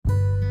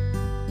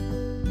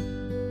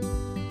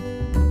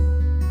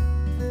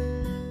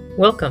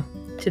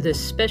Welcome to this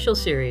special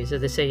series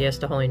of the Say Yes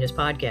to Holiness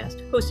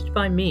podcast, hosted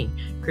by me,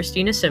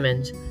 Christina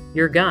Simmons,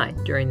 your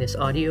guide during this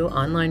audio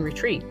online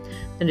retreat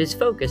that is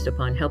focused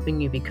upon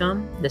helping you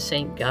become the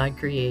saint God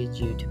created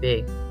you to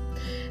be.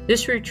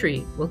 This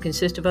retreat will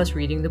consist of us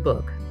reading the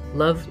book,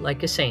 Love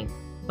Like a Saint,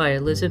 by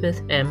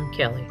Elizabeth M.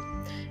 Kelly,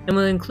 and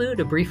will include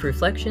a brief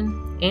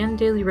reflection and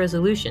daily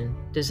resolution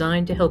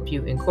designed to help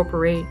you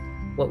incorporate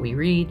what we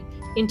read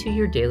into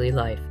your daily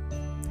life.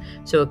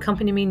 So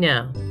accompany me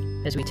now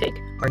as we take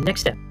our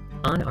next step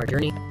on our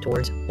journey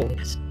towards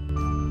holiness.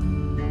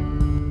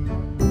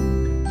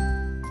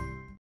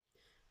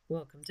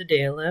 Welcome to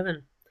day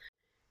 11.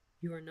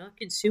 You are not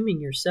consuming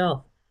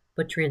yourself,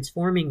 but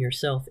transforming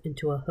yourself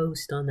into a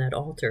host on that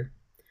altar.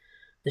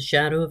 The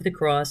shadow of the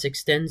cross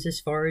extends as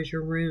far as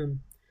your room,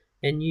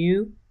 and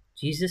you,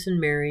 Jesus and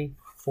Mary,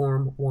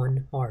 form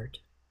one heart.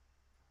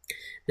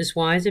 This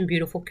wise and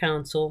beautiful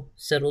counsel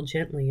settled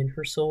gently in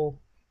her soul.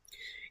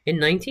 In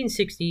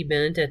 1960,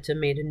 Benedetta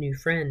made a new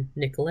friend,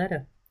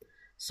 Nicoletta.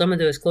 Some of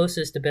those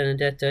closest to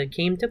Benedetta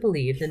came to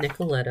believe that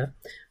Nicoletta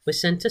was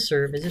sent to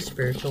serve as a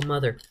spiritual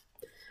mother.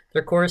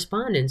 Their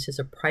correspondence is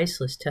a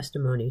priceless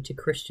testimony to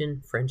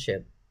Christian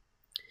friendship.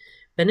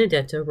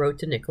 Benedetta wrote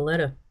to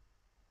Nicoletta,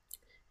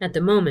 "At the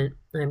moment,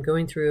 I am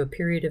going through a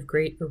period of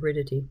great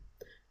aridity.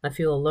 I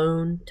feel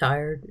alone,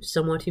 tired,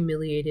 somewhat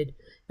humiliated,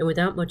 and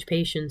without much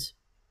patience.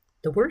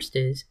 The worst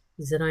is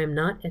that I am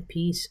not at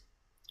peace.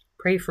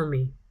 Pray for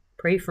me.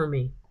 Pray for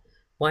me.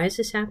 Why is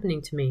this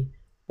happening to me?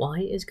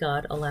 Why is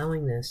God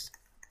allowing this?"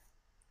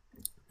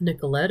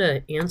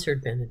 Nicoletta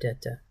answered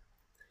Benedetta,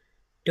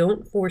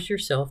 "Don't force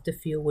yourself to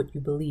feel what you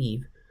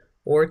believe,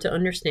 or to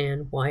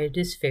understand why it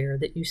is fair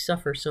that you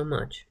suffer so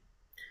much.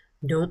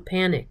 Don't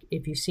panic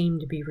if you seem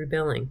to be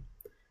rebelling.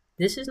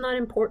 This is not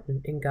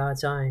important in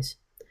God's eyes.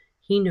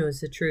 He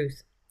knows the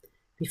truth.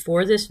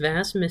 Before this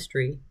vast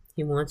mystery,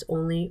 He wants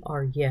only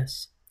our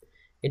yes.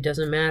 It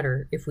doesn't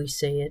matter if we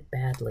say it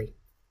badly."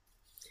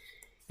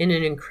 In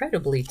an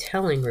incredibly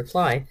telling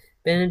reply,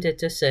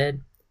 Benedetta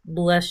said,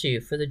 "Bless you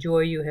for the joy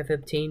you have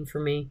obtained for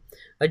me,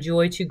 a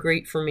joy too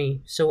great for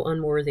me, so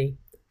unworthy.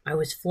 I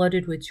was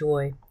flooded with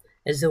joy,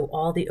 as though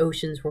all the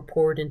oceans were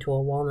poured into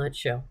a walnut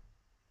shell."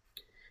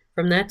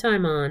 From that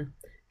time on,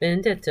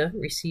 Benedetta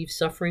received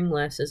suffering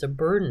less as a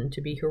burden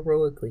to be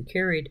heroically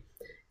carried,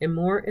 and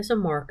more as a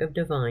mark of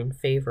divine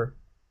favor.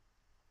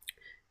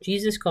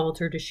 Jesus called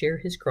her to share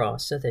his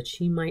cross so that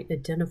she might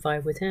identify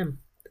with him.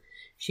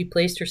 She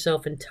placed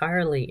herself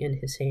entirely in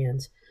his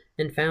hands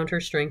and found her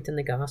strength in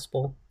the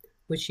gospel,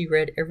 which she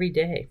read every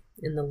day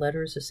in the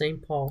letters of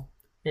St. Paul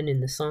and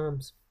in the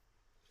Psalms.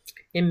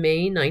 In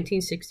May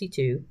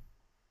 1962,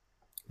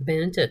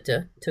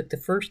 Benedetta took the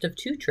first of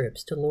 2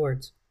 trips to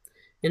Lourdes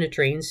in a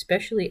train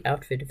specially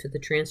outfitted for the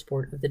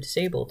transport of the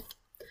disabled.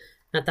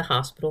 At the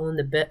hospital, in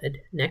the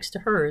bed next to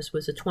hers,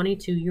 was a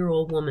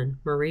 22-year-old woman,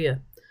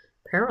 Maria,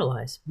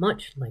 paralyzed,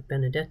 much like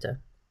Benedetta.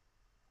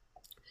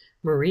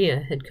 Maria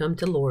had come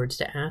to Lourdes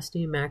to ask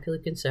the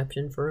Immaculate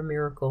Conception for a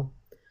miracle.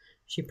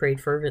 She prayed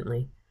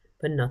fervently,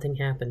 but nothing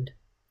happened.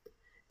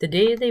 The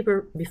day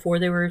before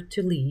they were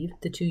to leave,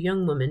 the 2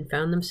 young women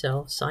found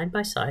themselves side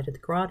by side at the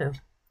grotto.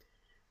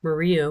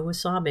 Maria was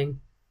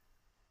sobbing.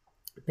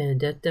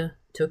 Benedetta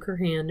took her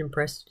hand and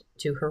pressed it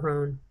to her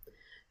own.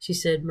 She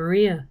said,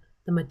 "Maria,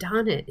 the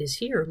Madonna is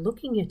here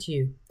looking at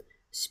you.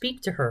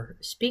 Speak to her.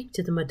 Speak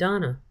to the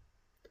Madonna."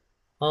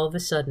 All of a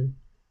sudden,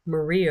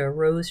 Maria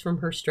rose from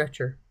her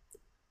stretcher.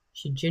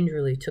 She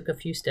gingerly took a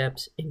few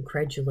steps,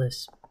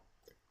 incredulous.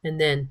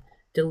 And then,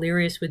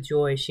 delirious with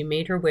joy, she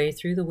made her way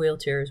through the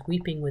wheelchairs,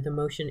 weeping with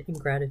emotion and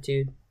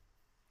gratitude.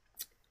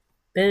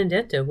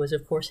 Benedetta was,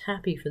 of course,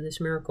 happy for this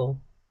miracle,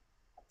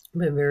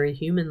 but very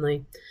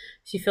humanly,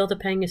 she felt a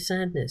pang of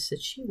sadness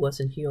that she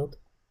wasn't healed.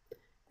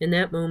 In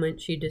that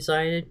moment, she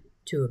decided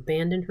to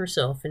abandon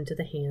herself into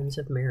the hands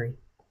of Mary.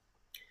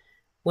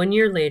 1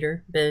 year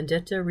later,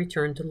 Benedetta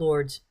returned to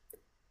Lourdes.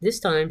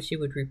 This time, she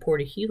would report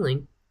a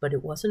healing, but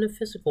it wasn't a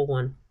physical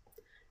one.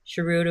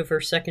 She wrote of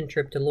her second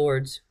trip to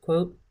Lourdes,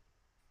 quote,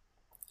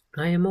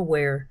 "I am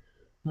aware,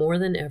 more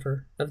than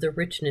ever, of the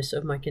richness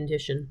of my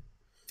condition,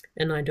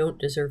 and I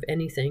don't deserve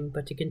anything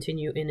but to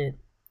continue in it.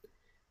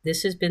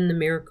 This has been the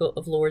miracle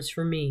of Lourdes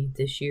for me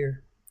this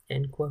year."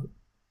 End quote.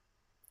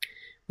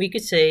 We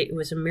could say it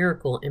was a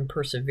miracle in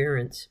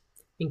perseverance,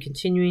 in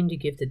continuing to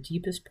give the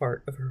deepest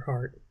part of her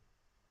heart.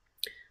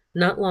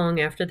 Not long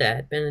after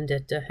that,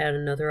 Benedetta had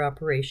another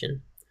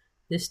operation,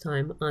 this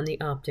time on the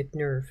optic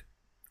nerve.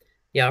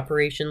 The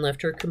operation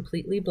left her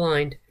completely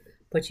blind,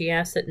 but she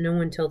asked that no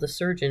one tell the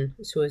surgeon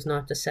so as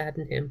not to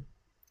sadden him.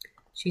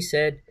 She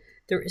said,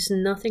 "There is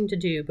nothing to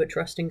do but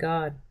trust in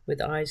God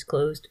with eyes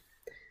closed,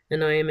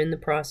 and I am in the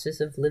process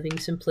of living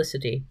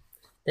simplicity,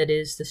 that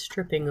is, the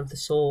stripping of the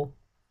soul.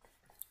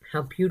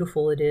 How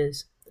beautiful it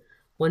is!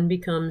 One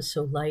becomes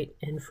so light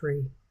and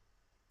free."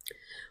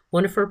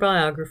 One of her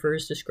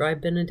biographers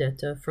described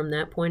Benedetta from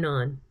that point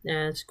on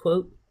as,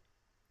 quote,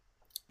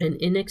 "an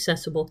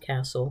inaccessible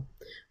castle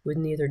with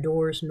neither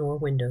doors nor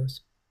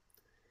windows."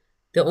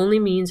 The only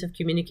means of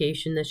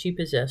communication that she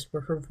possessed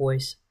were her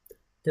voice,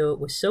 though it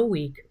was so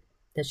weak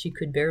that she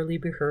could barely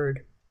be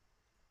heard,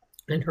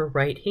 and her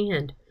right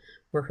hand,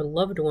 where her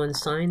loved one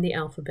signed the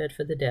alphabet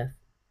for the deaf.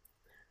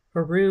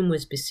 Her room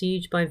was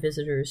besieged by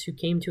visitors who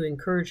came to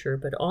encourage her,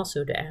 but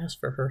also to ask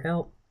for her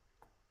help.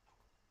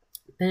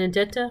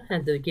 Benedetta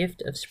had the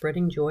gift of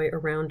spreading joy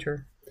around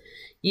her,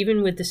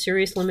 even with the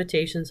serious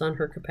limitations on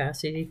her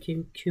capacity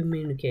to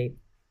communicate.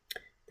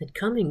 "They'd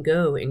come and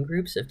go in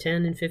groups of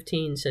 10 and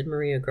 15, said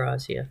Maria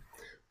Grazia,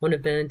 one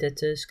of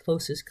Benedetta's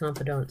closest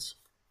confidants.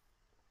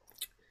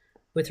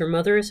 With her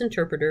mother as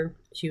interpreter,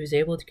 she was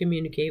able to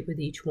communicate with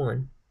each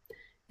one.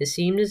 It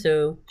seemed as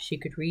though she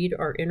could read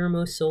our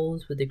innermost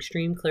souls with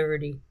extreme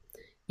clarity,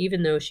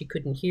 even though she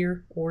couldn't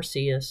hear or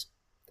see us.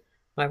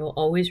 I will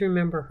always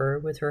remember her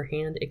with her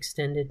hand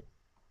extended,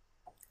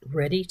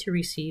 ready to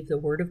receive the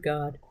word of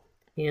God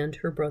and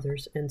her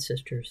brothers and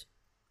sisters."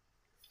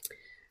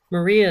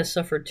 Maria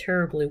suffered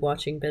terribly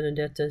watching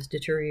Benedetta's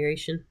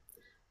deterioration,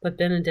 but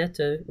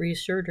Benedetta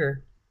reassured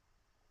her.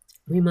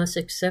 "We must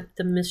accept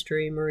the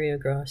mystery, Maria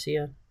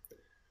Grazia.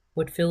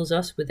 What fills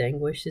us with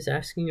anguish is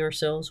asking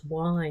ourselves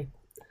why.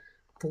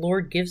 The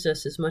Lord gives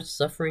us as much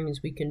suffering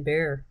as we can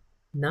bear,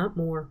 not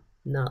more,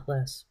 not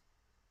less."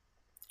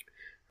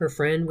 Her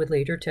friend would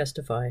later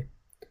testify,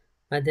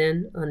 "I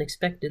then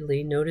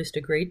unexpectedly noticed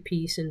a great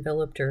peace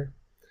enveloped her,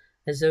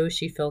 as though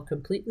she felt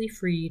completely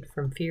freed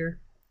from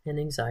fear and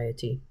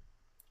anxiety."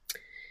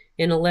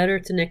 In a letter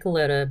to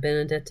Nicoletta,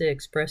 Benedetta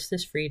expressed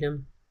this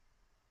freedom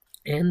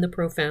and the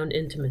profound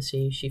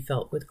intimacy she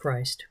felt with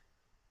Christ.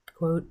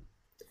 Quote,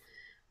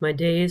 "My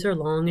days are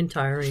long and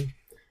tiring,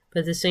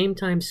 but at the same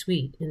time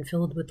sweet and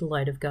filled with the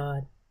light of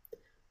God.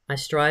 I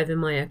strive in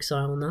my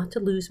exile not to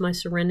lose my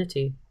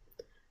serenity.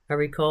 I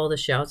recall the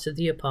shouts of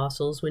the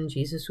apostles when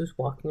Jesus was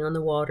walking on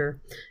the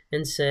water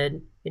and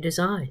said, 'It is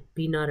I,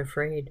 be not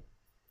afraid.'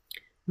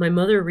 My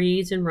mother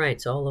reads and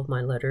writes all of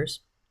my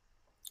letters.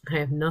 I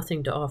have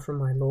nothing to offer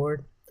my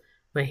Lord.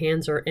 My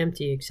hands are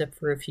empty except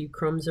for a few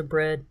crumbs of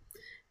bread,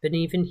 but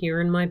even here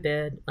in my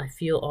bed I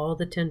feel all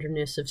the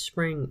tenderness of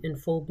spring in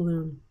full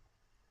bloom.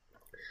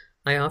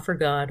 I offer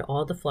God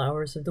all the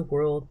flowers of the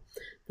world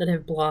that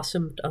have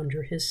blossomed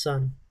under his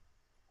sun.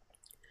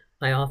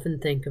 I often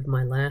think of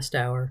my last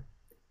hour,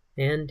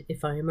 and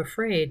if I am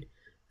afraid,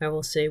 I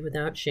will say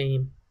without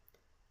shame,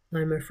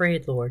 'I am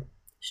afraid, Lord,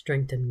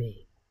 strengthen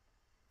me.'"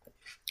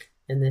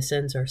 And this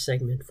ends our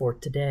segment for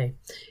today.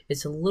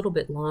 It's a little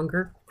bit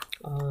longer,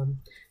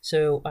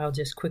 so I'll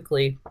just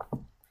quickly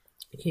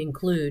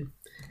conclude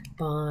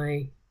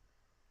by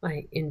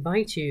I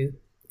invite you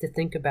to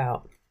think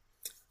about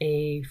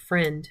a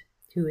friend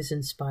who has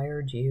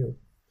inspired you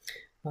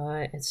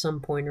at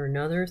some point or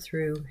another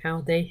through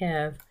how they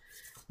have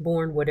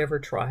borne whatever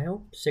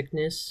trial,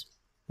 sickness,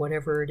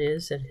 whatever it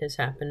is that has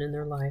happened in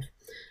their life,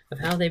 of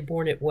how they've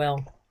borne it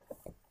well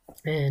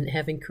and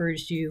have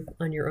encouraged you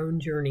on your own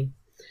journey.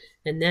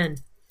 And then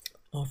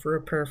offer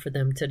a prayer for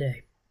them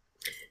today.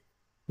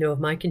 Know of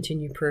my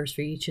continued prayers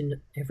for each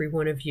and every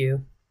one of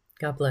you.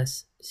 God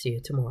bless. See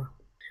you tomorrow.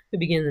 We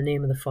begin in the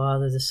name of the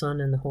Father, the Son,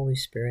 and the Holy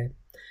Spirit.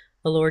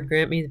 O Lord,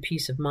 grant me the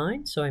peace of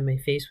mind so I may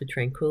face with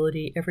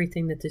tranquility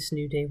everything that this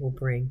new day will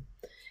bring.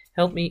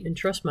 Help me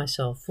entrust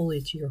myself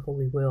fully to your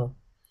holy will.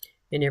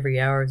 In every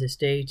hour of this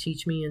day,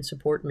 teach me and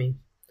support me.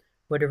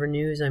 Whatever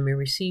news I may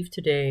receive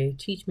today,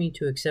 teach me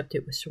to accept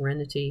it with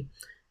serenity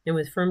and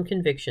with firm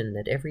conviction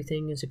that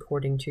everything is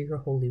according to your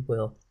holy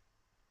will.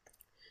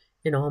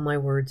 In all my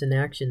words and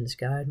actions,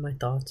 guide my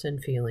thoughts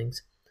and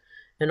feelings.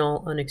 In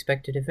all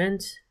unexpected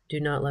events, do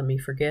not let me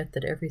forget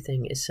that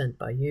everything is sent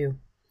by you.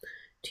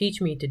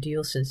 Teach me to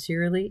deal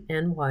sincerely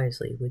and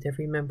wisely with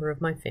every member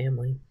of my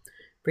family,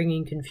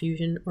 bringing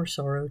confusion or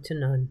sorrow to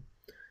none.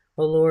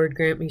 O Lord,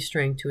 grant me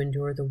strength to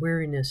endure the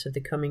weariness of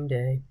the coming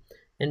day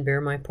and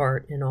bear my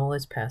part in all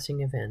its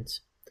passing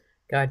events.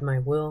 Guide my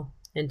will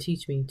and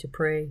teach me to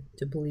pray,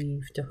 to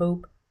believe, to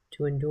hope,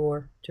 to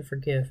endure, to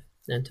forgive,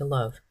 and to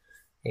love.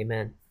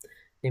 Amen.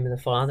 In the name of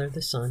the Father,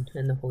 the Son,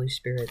 and the Holy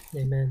Spirit.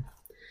 Amen.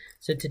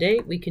 So today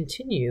we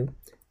continue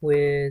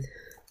with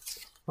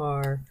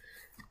our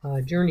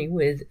journey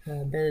with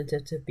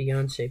Benedetta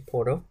Beyonce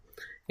Porto,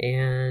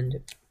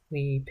 and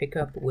we pick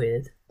up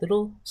with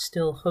Little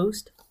Still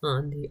Host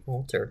on the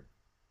Altar.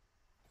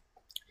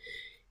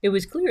 It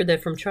was clear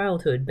that from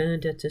childhood,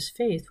 Benedetta's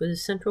faith was a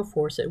central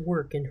force at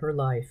work in her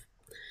life.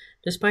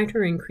 Despite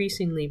her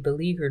increasingly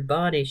beleaguered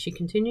body, she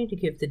continued to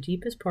give the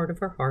deepest part of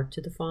her heart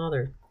to the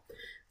Father.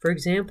 For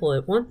example,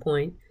 at one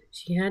point,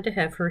 she had to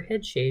have her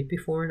head shaved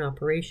before an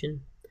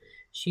operation.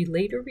 She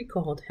later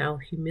recalled how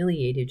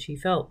humiliated she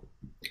felt.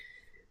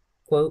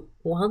 Quote,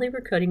 "While they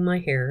were cutting my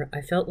hair,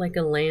 I felt like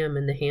a lamb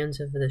in the hands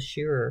of the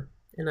shearer,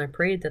 and I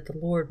prayed that the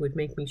Lord would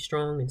make me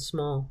strong and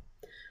small.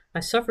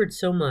 I suffered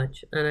so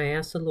much, and I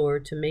asked the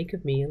Lord to make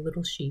of me a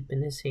little sheep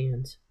in his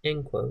hands."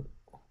 End quote.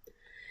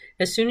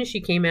 As soon as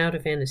she came out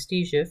of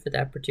anesthesia for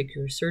that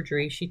particular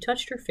surgery, she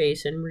touched her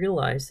face and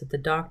realized that the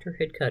doctor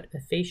had cut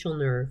a facial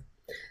nerve,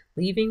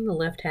 leaving the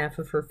left half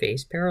of her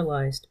face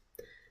paralyzed.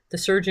 The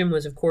surgeon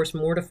was, of course,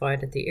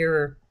 mortified at the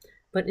error,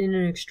 but in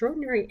an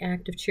extraordinary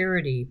act of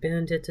charity,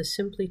 Benedetta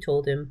simply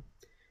told him,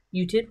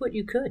 You did what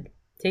you could.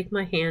 Take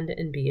my hand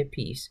and be at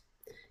peace.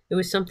 It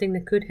was something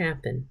that could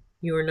happen.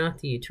 You are not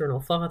the eternal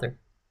Father.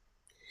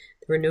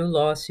 There were no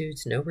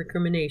lawsuits, no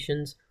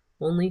recriminations,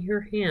 only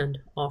her hand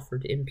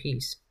offered in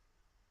peace.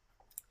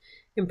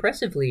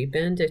 Impressively,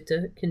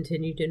 Benedicta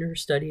continued in her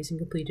studies and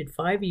completed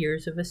 5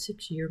 years of a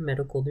 6-year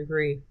medical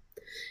degree.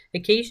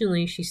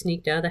 Occasionally, she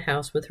sneaked out of the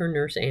house with her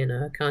nurse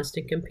Anna, a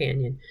constant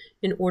companion,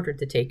 in order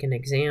to take an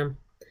exam.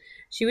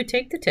 She would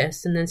take the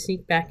test and then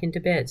sneak back into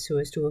bed so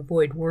as to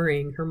avoid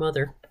worrying her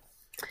mother.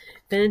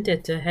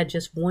 Benedicta had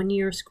just 1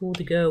 year of school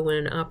to go when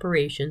an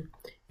operation,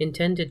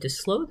 intended to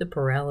slow the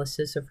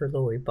paralysis of her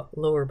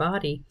lower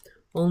body,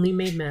 only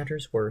made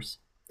matters worse.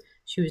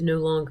 She was no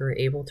longer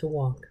able to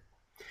walk.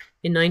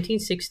 In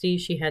 1960,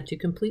 she had to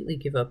completely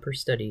give up her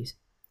studies,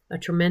 a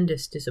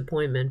tremendous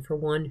disappointment for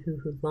one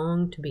who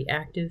longed to be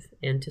active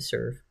and to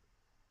serve.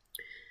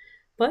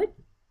 But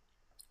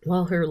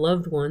while her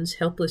loved ones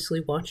helplessly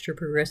watched her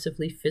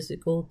progressively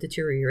physical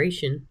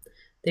deterioration,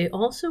 they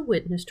also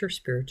witnessed her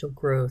spiritual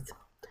growth.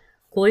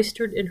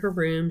 Cloistered in her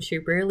room, she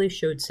rarely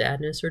showed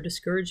sadness or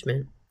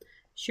discouragement.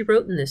 She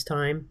wrote in this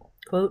time,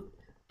 quote,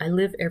 "I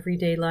live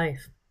everyday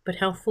life, but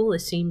how full it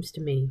seems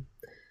to me.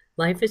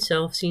 Life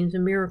itself seems a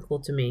miracle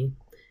to me,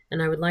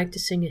 and I would like to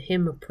sing a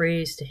hymn of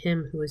praise to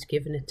him who has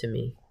given it to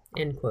me."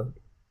 End quote.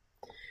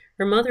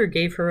 Her mother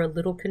gave her a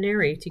little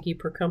canary to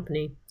keep her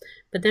company,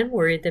 but then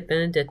worried that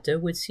Benedicta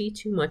would see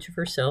too much of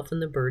herself in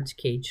the bird's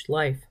caged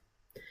life.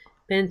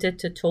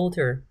 Benedicta told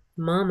her,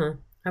 "Mama,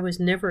 I was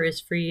never as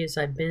free as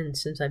I've been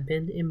since I've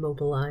been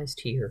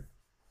immobilized here."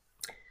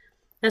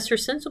 As her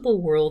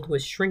sensible world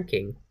was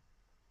shrinking,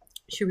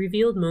 she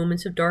revealed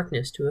moments of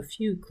darkness to a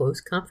few close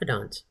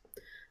confidants.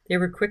 They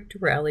were quick to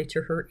rally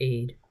to her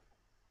aid.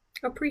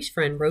 A priest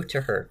friend wrote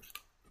to her,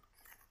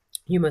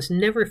 "You must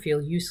never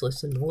feel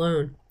useless and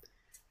alone.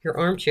 Your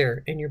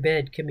armchair and your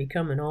bed can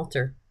become an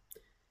altar."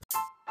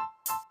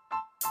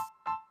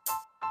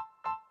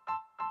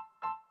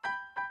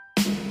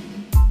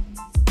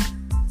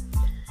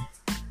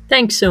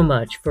 Thanks so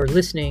much for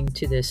listening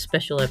to this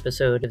special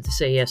episode of the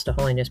Say Yes to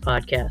Holiness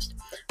podcast.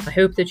 I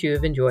hope that you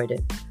have enjoyed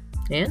it.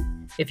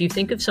 And if you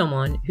think of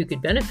someone who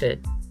could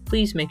benefit,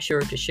 please make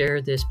sure to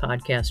share this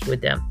podcast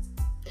with them.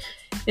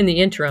 In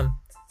the interim,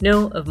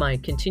 know of my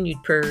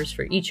continued prayers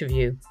for each of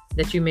you,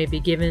 that you may be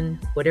given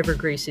whatever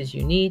graces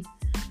you need,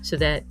 so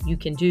that you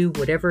can do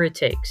whatever it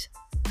takes.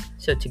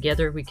 So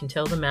together we can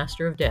tell the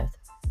Master of Death,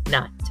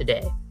 not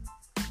today.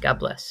 God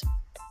bless.